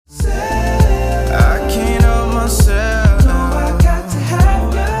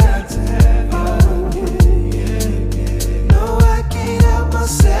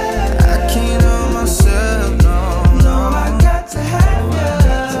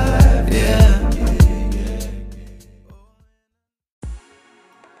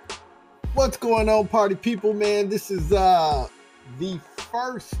What's going on, party people, man? This is the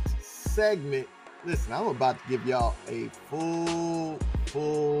first segment. Listen, I'm about to give y'all a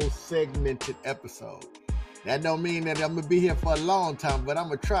full segmented episode. That don't mean that I'm gonna be here for a long time, but I'm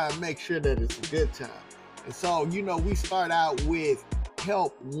gonna try and make sure that it's a good time. And so, we start out with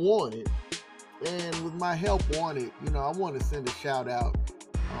help wanted, and with my help wanted, I want to send a shout out.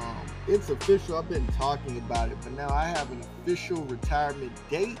 It's official. I've been talking about it, but now I have an official retirement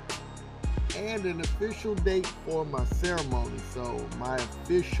date and an official date for my ceremony. So my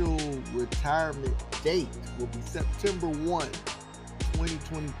official retirement date will be September 1,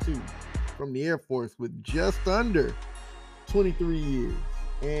 2022 from the Air Force with just under 23 years.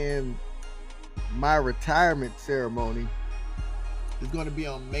 And my retirement ceremony is going to be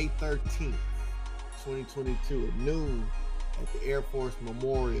on May 13th, 2022 at noon at the Air Force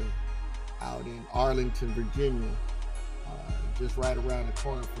Memorial out in Arlington, Virginia. Just right around the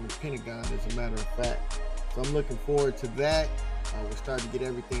corner from the Pentagon, as a matter of fact. So I'm looking forward to that. We're starting to get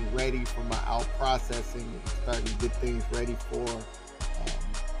everything ready for my out processing and starting to get things ready for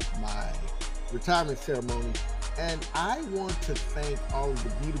my retirement ceremony. And I want to thank all of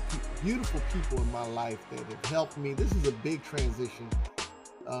the beautiful people in my life that have helped me. This is a big transition.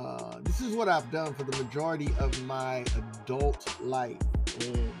 This is what I've done for the majority of my adult life.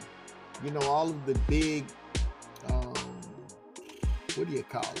 And, all of the big, what do you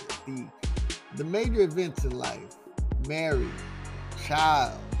call it? The major events in life, married,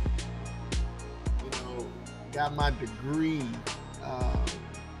 child, got my degree,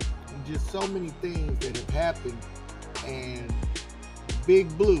 just so many things that have happened. And Big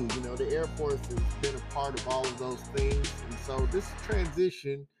Blue, the Air Force has been a part of all of those things. And so this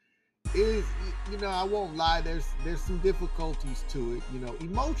transition is, I won't lie, there's some difficulties to it,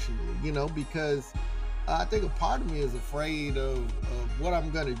 emotionally, because I think a part of me is afraid of what I'm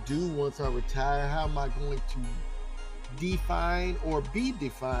going to do once I retire. How am I going to define or be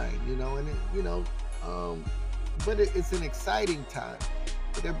defined, but it's an exciting time.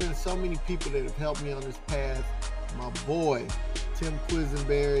 But there have been so many people that have helped me on this path. My boy, Tim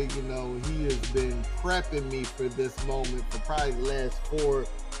Quisenberry, he has been prepping me for this moment for probably the last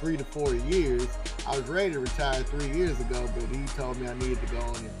 3 to 4 years. I was ready to retire 3 years ago, but he told me I needed to go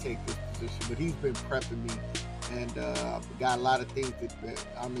on and take this position. But he's been prepping me, and I've got a lot of things that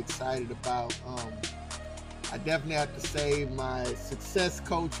I'm excited about. I definitely have to say my success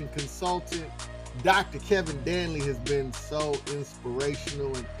coach and consultant, Dr. Kevin Danley, has been so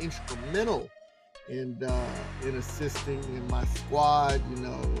inspirational and instrumental in assisting in my squad.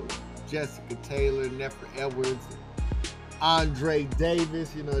 Jessica Taylor, Nefra Edwards, Andre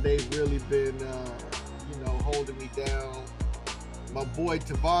Davis, they've really been, holding me down. My boy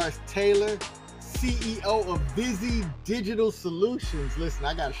Tavares Taylor, CEO of Vizzy Digital Solutions. Listen,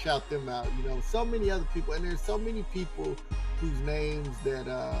 I got to shout them out. So many other people, and there's so many people whose names that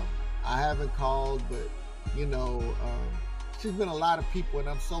I haven't called, but, it's just been a lot of people, and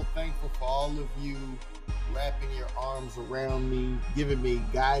I'm so thankful for all of you wrapping your arms around me, giving me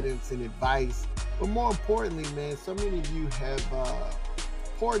guidance and advice. But more importantly, man, so many of you have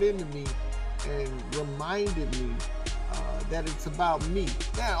poured into me and reminded me that it's about me.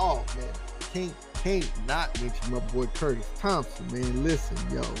 Now, can't not mention my boy Curtis Thompson, man. Listen,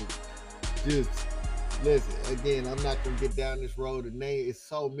 just listen. Again, I'm not gonna get down this road of name. It's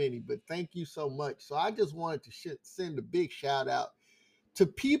so many, but thank you so much. So I just wanted to send a big shout out to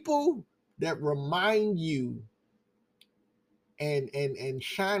people that remind you and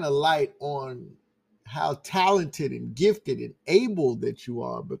shine a light on how talented and gifted and able that you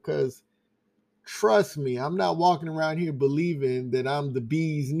are, because trust me, I'm not walking around here believing that I'm the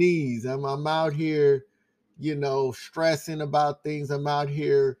bee's knees. I'm out here, stressing about things. I'm out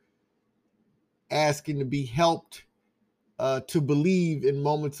here asking to be helped to believe in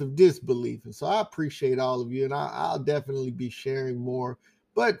moments of disbelief. And so I appreciate all of you, and I'll definitely be sharing more.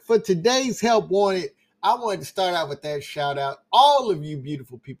 But for today's Help Wanted, I wanted to start out with that shout out. All of you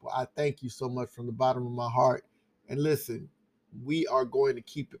beautiful people, I thank you so much from the bottom of my heart. And listen, we are going to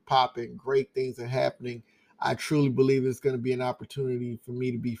keep it popping. Great things are happening. I truly believe it's going to be an opportunity for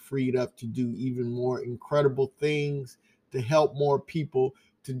me to be freed up to do even more incredible things, to help more people,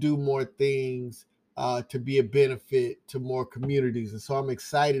 to do more things, to be a benefit to more communities. And so I'm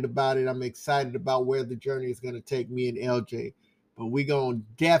excited about it. I'm excited about where the journey is going to take me and LJ. But we're going to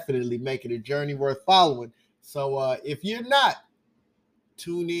definitely make it a journey worth following. So if you're not,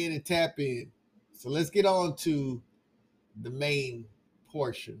 tune in and tap in. So let's get on to the main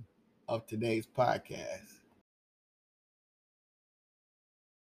portion of today's podcast.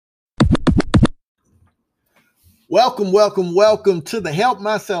 Welcome to the Help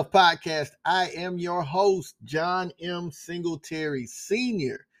Myself podcast. I am your host, John M. Singletary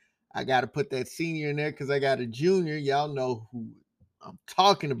Sr. I got to put that senior in there because I got a junior. Y'all know who I'm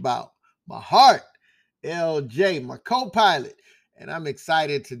talking about. My heart, LJ, my co pilot. And I'm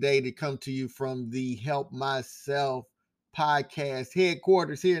excited today to come to you from the Help Myself podcast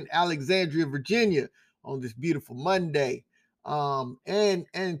headquarters here in Alexandria, Virginia on this beautiful Monday.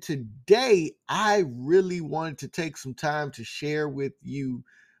 And today I really wanted to take some time to share with you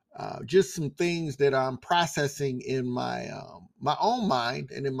just some things that I'm processing in my own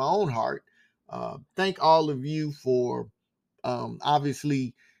mind and in my own heart. Thank all of you for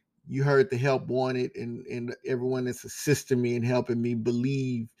obviously you heard the help wanted and everyone that's assisting me and helping me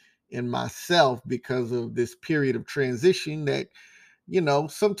believe in myself because of this period of transition that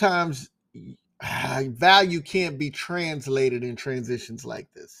sometimes value can't be translated in transitions like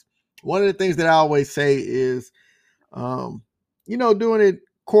this. One of the things that I always say is, um, doing it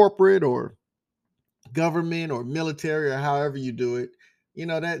corporate or government or military or however you do it,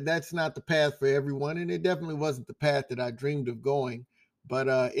 that's not the path for everyone, and it definitely wasn't the path that I dreamed of going. But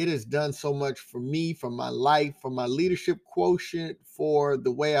it has done so much for me, for my life, for my leadership quotient, for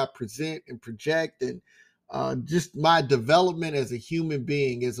the way I present and project, and just my development as a human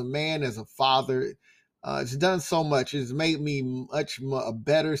being, as a man, as a father. It's done so much. It's made me a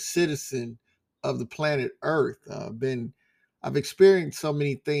better citizen of the planet Earth. I've experienced so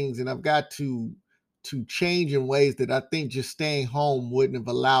many things, and I've got to change in ways that I think just staying home wouldn't have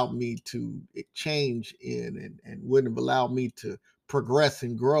allowed me to change in, and wouldn't have allowed me to progress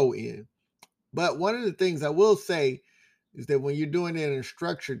and grow in. But one of the things I will say is that when you're doing it in a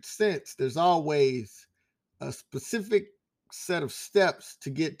structured sense, there's always a specific set of steps to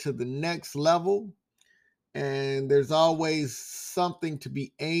get to the next level. And there's always something to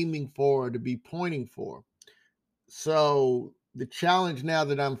be aiming for, to be pointing for. So the challenge now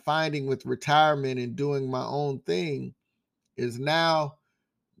that I'm finding with retirement and doing my own thing is now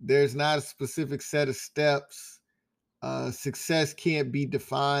there's not a specific set of steps. Success can't be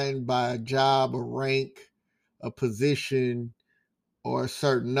defined by a job, a rank, a position, or a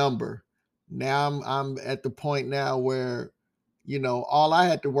certain number. Now I'm at the point now where all I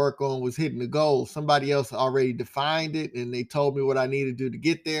had to work on was hitting the goal. Somebody else already defined it and they told me what I needed to do to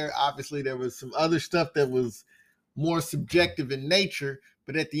get there. Obviously, there was some other stuff that was more subjective in nature,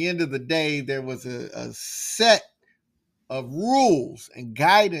 but at the end of the day, there was a set of rules and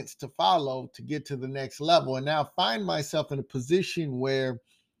guidance to follow to get to the next level. And now I find myself in a position where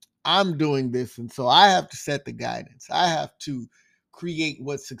I'm doing this. And so I have to set the guidance. I have to create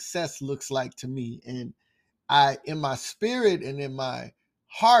what success looks like to me. And in my spirit and in my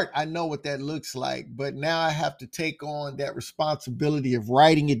heart, I know what that looks like. But now I have to take on that responsibility of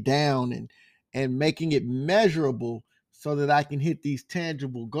writing it down and making it measurable so that I can hit these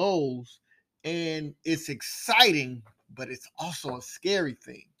tangible goals. And it's exciting, but it's also a scary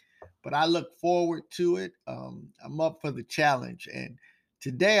thing. But I look forward to it. I'm up for the challenge. And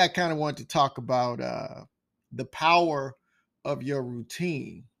today I kind of want to talk about the power of your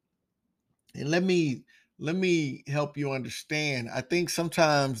routine. And let me help you understand. I think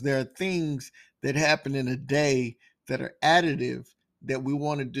sometimes there are things that happen in a day that are additive that we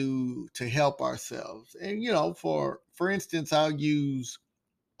want to do to help ourselves. And for instance, I'll use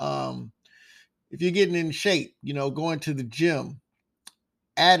um if you're getting in shape, going to the gym.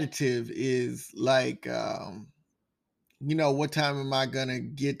 Additive is like what time am I going to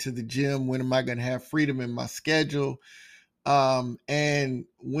get to the gym? When am I going to have freedom in my schedule? And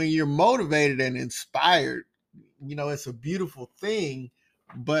when you're motivated and inspired, it's a beautiful thing.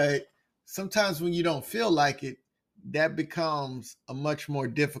 But sometimes when you don't feel like it, that becomes a much more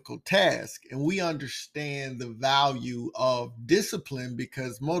difficult task. And we understand the value of discipline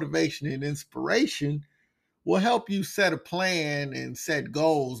because motivation and inspiration will help you set a plan and set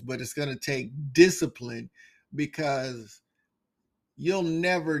goals, but it's going to take discipline because you'll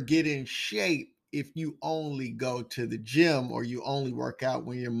never get in shape if you only go to the gym or you only work out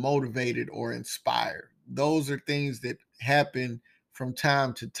when you're motivated or inspired. Those are things that happen from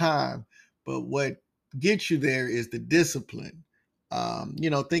time to time. But what gets you there is the discipline.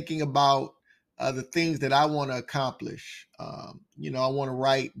 Thinking about the things that I want to accomplish. I want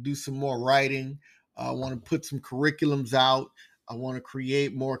to do some more writing. I want to put some curriculums out. I want to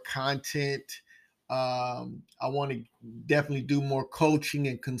create more content. I want to definitely do more coaching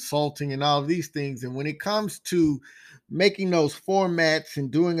and consulting and all of these things. And when it comes to making those formats and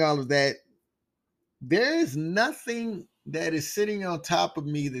doing all of that, there is nothing that is sitting on top of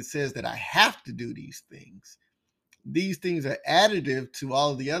me that says that I have to do these things. These things are additive to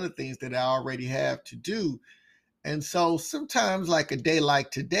all of the other things that I already have to do. And so sometimes, like a day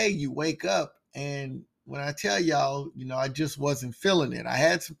like today, you wake up and when I tell y'all, I just wasn't feeling it. I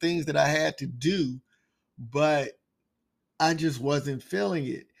had some things that I had to do, but I just wasn't feeling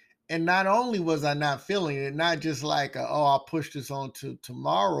it. And not only was I not feeling it, not just like, oh, I'll push this on to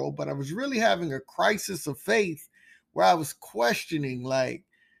tomorrow, but I was really having a crisis of faith where I was questioning, like,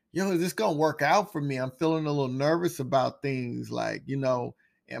 is this going to work out for me? I'm feeling a little nervous about things like,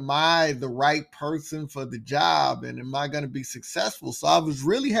 am I the right person for the job and am I going to be successful? So I was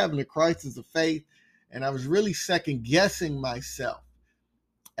really having a crisis of faith and I was really second guessing myself.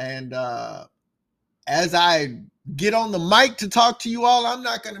 And as I get on the mic to talk to you all, I'm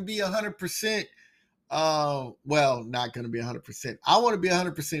not going to be 100%. Not going to be 100%. I want to be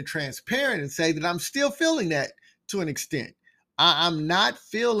 100% transparent and say that I'm still feeling that to an extent. I'm not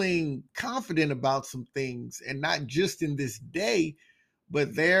feeling confident about some things, and not just in this day,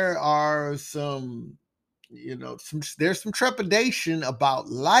 but there are there's some trepidation about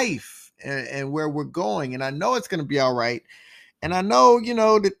life and where we're going. And I know it's going to be all right. And I know,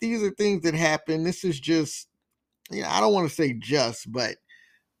 that these are things that happen. This is just, I don't want to say just, but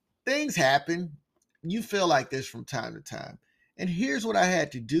things happen. You feel like this from time to time. And here's what I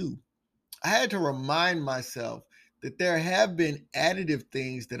had to do. I had to remind myself that there have been additive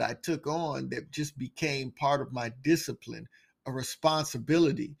things that I took on that just became part of my discipline, a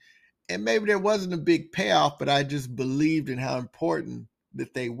responsibility. And maybe there wasn't a big payoff, but I just believed in how important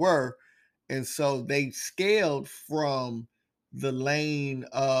that they were. And so they scaled from the lane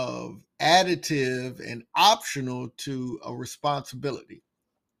of additive and optional to a responsibility.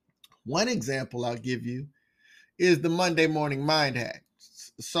 One example I'll give you is the Monday morning mind hack.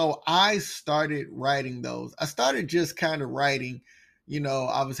 So I started writing those. I started just kind of writing,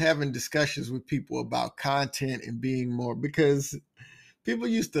 I was having discussions with people about content and being more, because people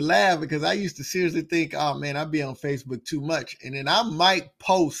used to laugh because I used to seriously think, oh man, I be on Facebook too much. And then I might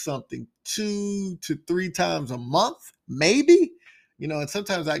post something 2 to 3 times a month, maybe, and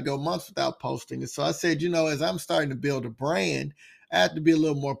sometimes I'd go months without posting. And so I said, as I'm starting to build a brand, I have to be a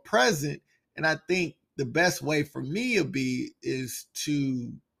little more present. And I think the best way for me is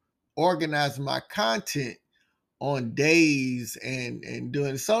to organize my content on days and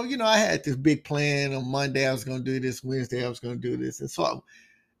doing so. I had this big plan. On Monday I was going to do this, Wednesday I was going to do this. And so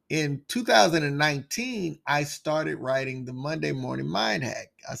in 2019 I started writing the Monday morning mind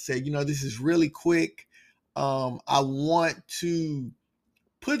hack. I said, this is really quick. I want to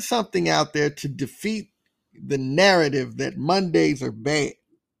put something out there to defeat the narrative that Mondays are bad.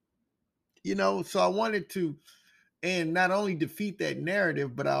 So I wanted to, and not only defeat that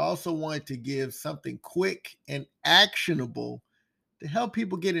narrative, but I also wanted to give something quick and actionable to help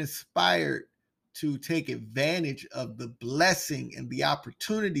people get inspired to take advantage of the blessing and the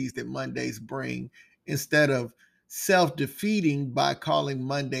opportunities that Mondays bring, instead of self-defeating by calling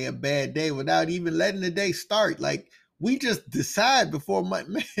Monday a bad day without even letting the day start. Like, we just decide before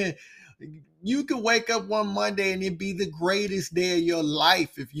Monday, man, you can wake up one Monday and it be the greatest day of your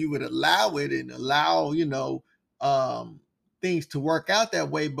life if you would allow it and allow, um, things to work out that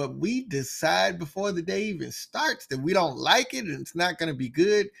way. But we decide before the day even starts that we don't like it and it's not going to be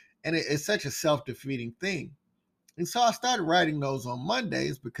good. And it's such a self-defeating thing. And so I started writing those on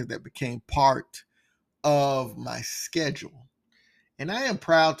Mondays because that became part of my schedule. And I am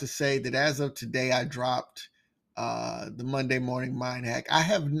proud to say that as of today, I dropped the Monday morning mind hack. I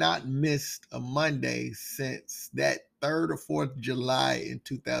have not missed a Monday since that 3rd or 4th July in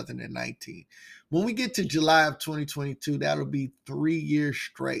 2019. When we get to July of 2022, that'll be 3 years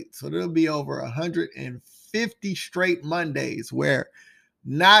straight. So there'll be over 150 straight Mondays where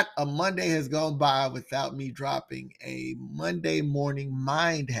not a Monday has gone by without me dropping a Monday morning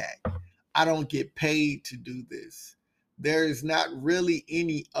mind hack. I don't get paid to do this. There is not really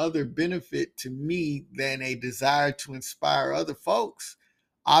any other benefit to me than a desire to inspire other folks.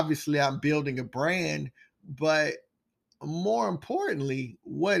 Obviously, I'm building a brand, but more importantly,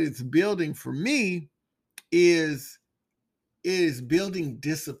 what it's building for me is building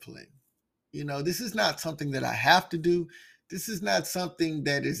discipline. This is not something that I have to do. This is not something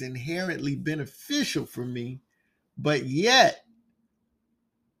that is inherently beneficial for me, but yet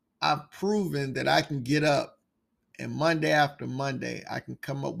I've proven that I can get up and Monday after Monday, I can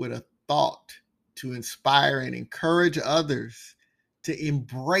come up with a thought to inspire and encourage others to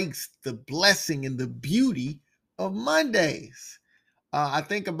embrace the blessing and the beauty of Mondays. I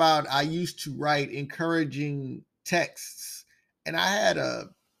think about, I used to write encouraging texts, and I had I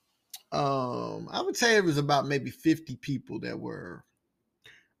would say it was about maybe 50 people that were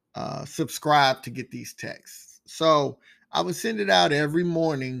subscribed to get these texts. So I would send it out every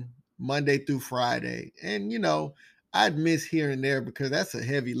morning Monday through Friday. And, I'd miss here and there because that's a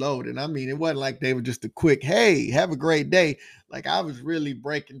heavy load. And I mean, it wasn't like they were just a quick, hey, have a great day. Like I was really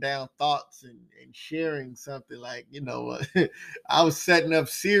breaking down thoughts and sharing something like, I was setting up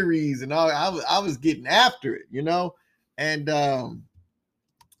series and all. I was getting after it. And,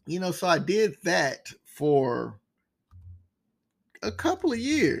 so I did that for a couple of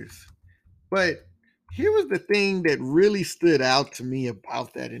years. But here was the thing that really stood out to me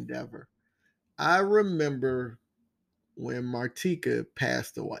about that endeavor. I remember when Martika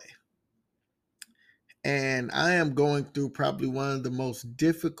passed away. And I am going through probably one of the most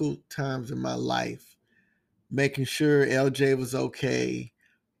difficult times in my life, making sure LJ was okay,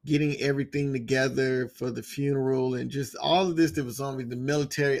 getting everything together for the funeral, and just all of this that was on me, the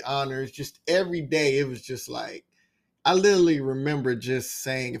military honors, just every day. It was just like, I literally remember just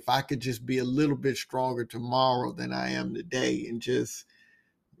saying, if I could just be a little bit stronger tomorrow than I am today. And just,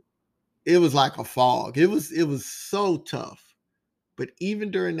 it was like a fog. It was so tough. But even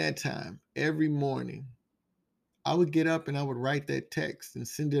during that time, every morning, I would get up and I would write that text and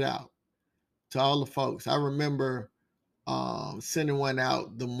send it out to all the folks. I remember sending one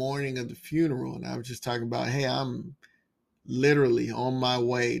out the morning of the funeral, and I was just talking about, hey, I'm literally on my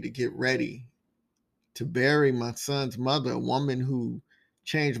way to get ready to bury my son's mother, a woman who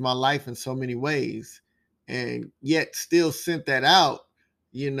changed my life in so many ways, and yet still sent that out,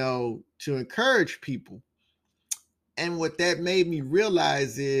 to encourage people. And what that made me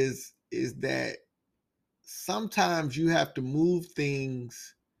realize is that sometimes you have to move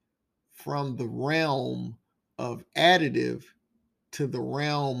things from the realm of additive to the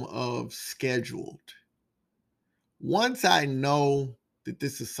realm of scheduled. Once I know that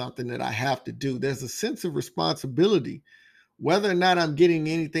this is something that I have to do, there's a sense of responsibility. Whether or not I'm getting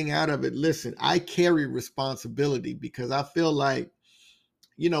anything out of it, listen, I carry responsibility because I feel like,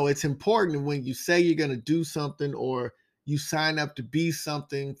 it's important when you say you're going to do something or you sign up to be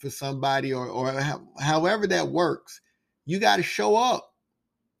something for somebody or however that works, you got to show up.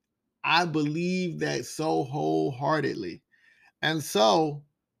 I believe that so wholeheartedly. And so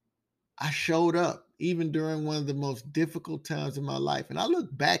I showed up even during one of the most difficult times in my life. And I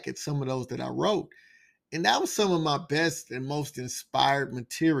look back at some of those that I wrote, and that was some of my best and most inspired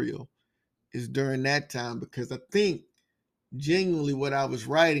material is during that time, because I think genuinely what I was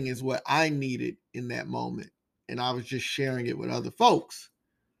writing is what I needed in that moment. And I was just sharing it with other folks.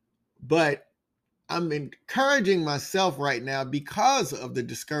 But I'm encouraging myself right now because of the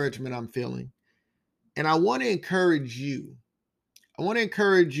discouragement I'm feeling. And I want to encourage you. I want to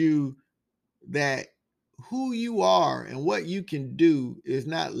encourage you that who you are and what you can do is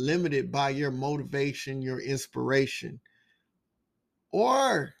not limited by your motivation, your inspiration,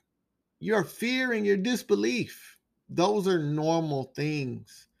 or your fear and your disbelief. Those are normal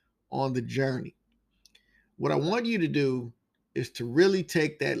things on the journey. What I want you to do is to really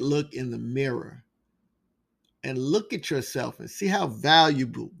take that look in the mirror and look at yourself and see how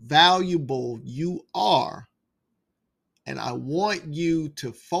valuable you are. And I want you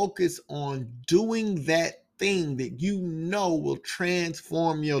to focus on doing that thing that you know will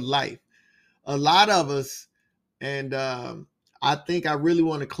transform your life. A lot of us, and I think I really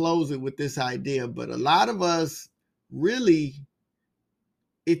want to close it with this idea, but a lot of us really,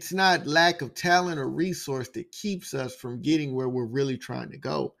 it's not lack of talent or resource that keeps us from getting where we're really trying to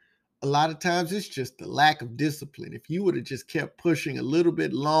go. A lot of times it's just the lack of discipline. If you would have just kept pushing a little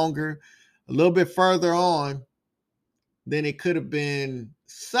bit longer, a little bit further on, then it could have been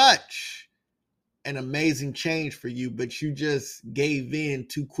such an amazing change for you, but you just gave in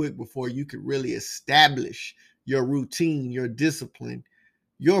too quick before you could really establish your routine, your discipline,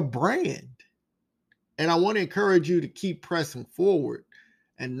 your brand. And I want to encourage you to keep pressing forward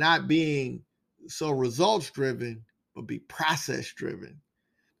and not being so results driven, but be process driven.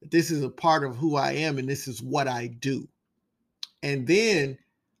 This is a part of who I am and this is what I do. And then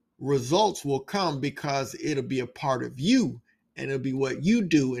results will come because it'll be a part of you and it'll be what you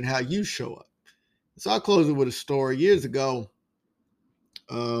do and how you show up. So I'll close it with a story. Years ago,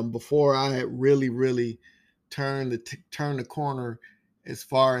 before I had really turned the corner as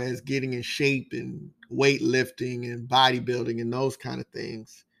far as getting in shape and weightlifting and bodybuilding and those kind of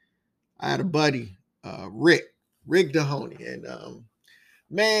things, I had a buddy, Rick Dahoney, and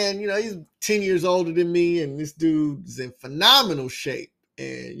man, he's 10 years older than me, and this dude's in phenomenal shape.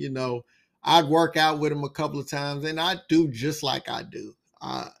 And I'd work out with him a couple of times, and I do just like I do.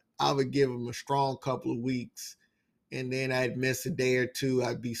 I would give him a strong couple of weeks, and then I'd miss a day or two.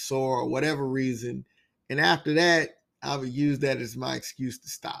 I'd be sore or whatever reason, and after that, I would use that as my excuse to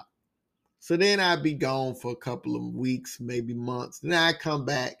stop. So then I'd be gone for a couple of weeks, maybe months. Then I'd come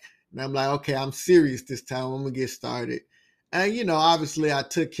back, And I'm like, okay, I'm serious this time. I'm gonna get started. And obviously, I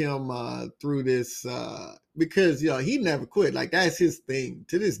took him through this because he never quit. Like that's his thing.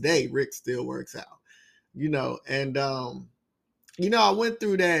 To this day, Rick still works out. And I went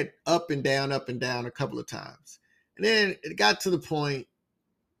through that up and down a couple of times, and then it got to the point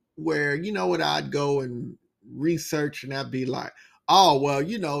where what, I'd go and research, and I'd be like, oh well,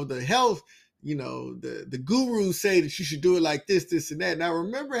 the health, the gurus say that you should do it like this and that. And I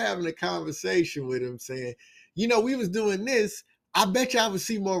remember having a conversation with him saying, we was doing this, I bet you I would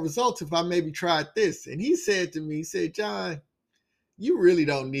see more results if I maybe tried this. And he said to me, he said, John, you really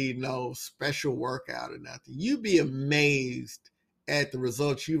don't need no special workout or nothing. You'd be amazed at the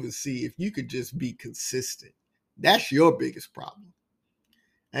results you would see if you could just be consistent. That's your biggest problem.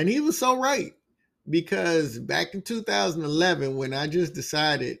 And he was so right, because back in 2011, when I just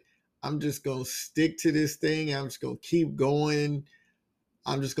decided I'm just going to stick to this thing, I'm just going to keep going,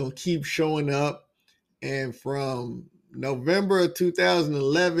 I'm just going to keep showing up. And from November of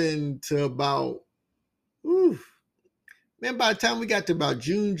 2011 to about, by the time we got to about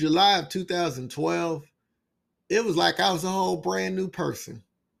June, July of 2012, it was like I was a whole brand new person.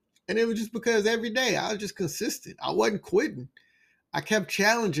 And it was just because every day I was just consistent. I wasn't quitting. I kept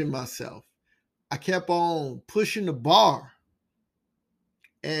challenging myself. I kept on pushing the bar.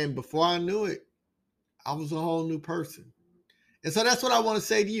 And before I knew it, I was a whole new person. And so that's what I want to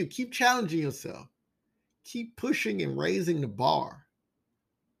say to you. Keep challenging yourself. Keep pushing and raising the bar.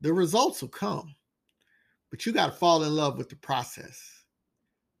 The results will come. But you got to fall in love with the process.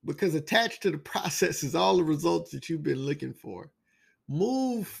 Because attached to the process is all the results that you've been looking for.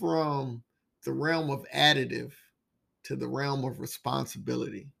 Move from the realm of additive to the realm of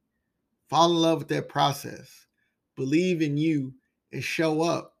responsibility. Fall in love with that process. Believe in you and show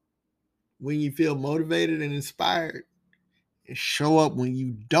up when you feel motivated and inspired, and show up when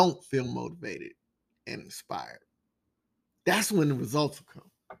you don't feel motivated and inspired. That's when the results will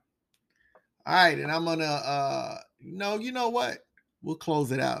come. All right, and I'm gonna you know what? We'll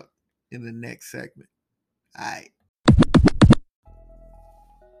close it out in the next segment. All right.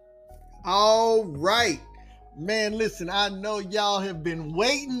 All right. Man, listen, I know y'all have been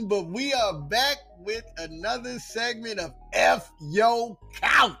waiting, but we are back with another segment of F Yo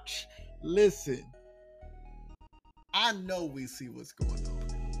Couch. Listen, I know we see what's going on in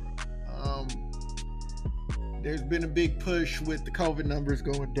the world. There's been a big push with the COVID numbers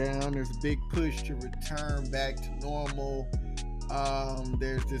going down. There's a big push to return back to normal.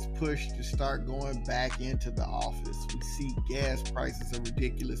 There's this push to start going back into the office. We see gas prices are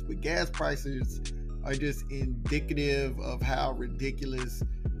ridiculous, but gas prices are just indicative of how ridiculous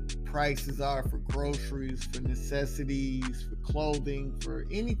prices are for groceries, for necessities, for clothing, for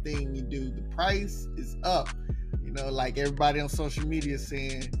anything you do. The price is up. Like everybody on social media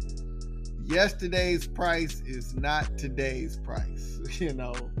saying, yesterday's price is not today's price,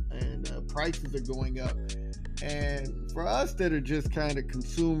 and prices are going up. And for us that are just kind of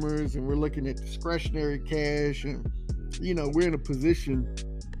consumers and we're looking at discretionary cash, and we're in a position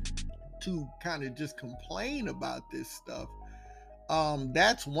to kind of just complain about this stuff,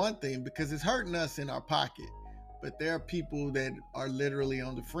 that's one thing, because it's hurting us in our pocket. But there are people that are literally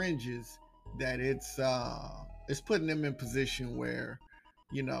on the fringes that it's putting them in position where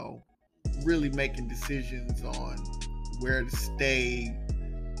really making decisions on where to stay,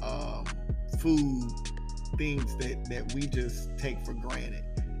 food, things that we just take for granted.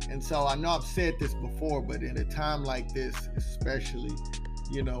 And so I know I've said this before, but in a time like this, especially,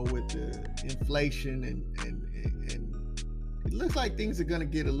 with the inflation and it looks like things are going to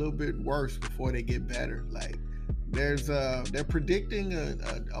get a little bit worse before they get better. Like they're predicting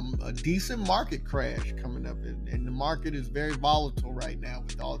a decent market crash coming up, and the market is very volatile right now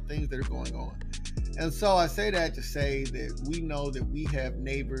with all the things that are going on. And so I say that to say that we know that we have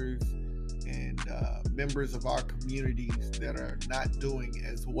neighbors and members of our communities that are not doing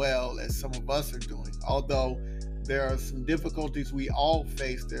as well as some of us are doing. Although there are some difficulties we all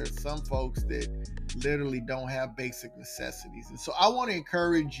face, there are some folks that literally don't have basic necessities. And so I want to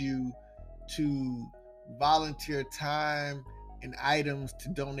encourage you to volunteer time and items, to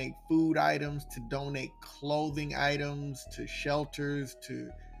donate food items, to donate clothing items to shelters, to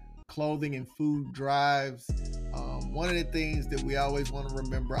clothing and food drives. One of the things that we always want to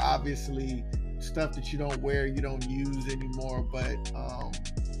remember, obviously, stuff that you don't wear, you don't use anymore, but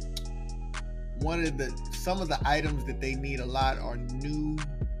some of the items that they need a lot are new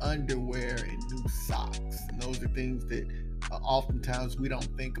underwear and new socks. And those are things that oftentimes we don't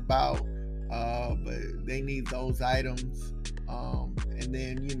think about, but they need those items. And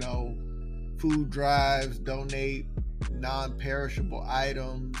then, food drives, donate non-perishable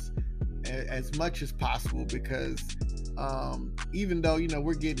items. as much as possible, because even though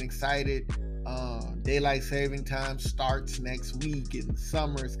we're getting excited, daylight saving time starts next week and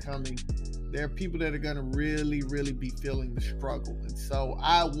summer is coming, there are people that are going to really be feeling the struggle. And so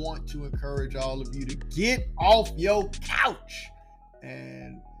I want to encourage all of you to get off your couch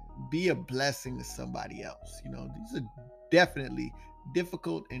and be a blessing to somebody else. These are definitely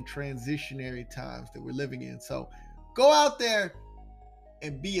difficult and transitionary times that we're living in. So go out there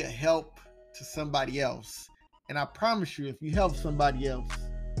and be a help to somebody else. And I promise you, if you help somebody else,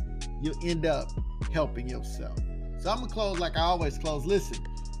 you'll end up helping yourself. So I'm going to close like I always close. Listen,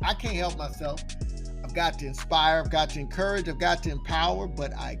 I can't help myself. I've got to inspire, I've got to encourage, I've got to empower,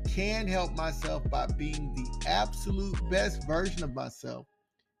 but I can help myself by being the absolute best version of myself.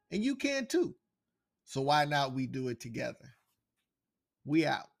 And you can too. So why not we do it together? We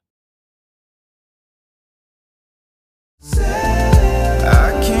out.